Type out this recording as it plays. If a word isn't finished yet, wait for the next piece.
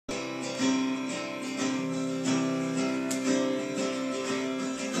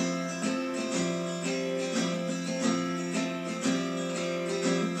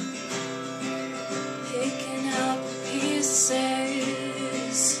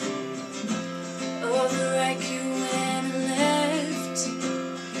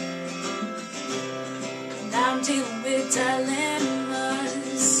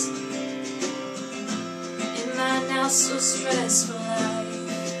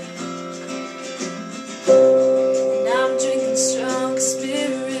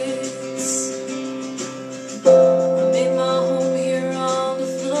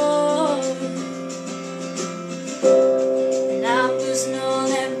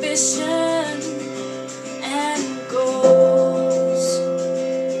mission and goals.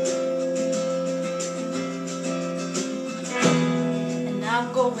 And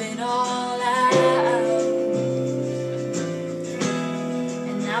I'm going all out,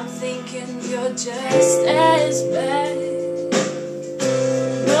 and I'm thinking you're just as bad.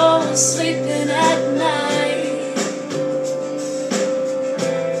 No one's sleeping at night,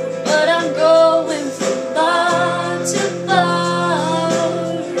 but I'm going from bar to bar.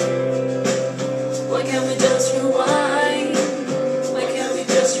 Why can't we just rewind? Why can't we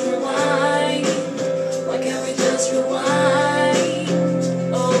just rewind? Why can't we just rewind?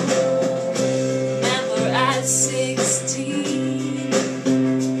 Oh, remember at 16,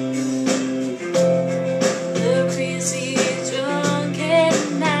 the crazy drunk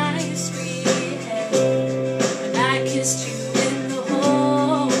and nice we had, when I kissed you in the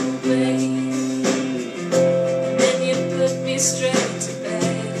hallway, and then you put me straight to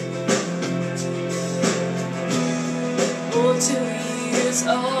bed. Oh, 2 years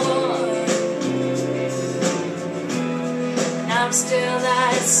on, and I'm still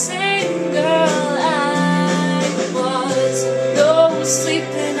that same girl I was. No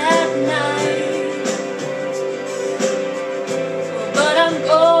sleeping at night, but I'm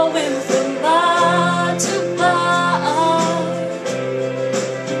going from bar to bar.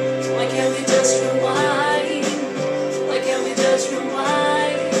 Why can't we just rewind? Why can't we just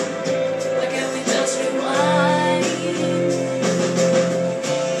rewind? Why can't we just rewind?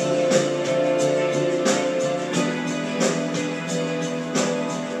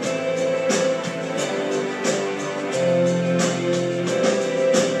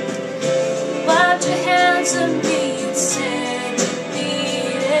 Wiped your hands on me and said you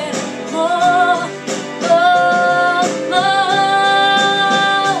needed more, more.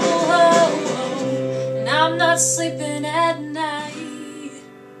 And I'm not sleeping at night,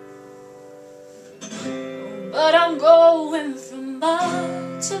 but I'm going from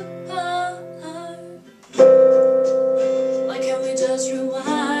bar to bar. Why can't we just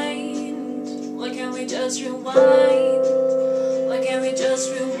rewind? Why can't we just rewind?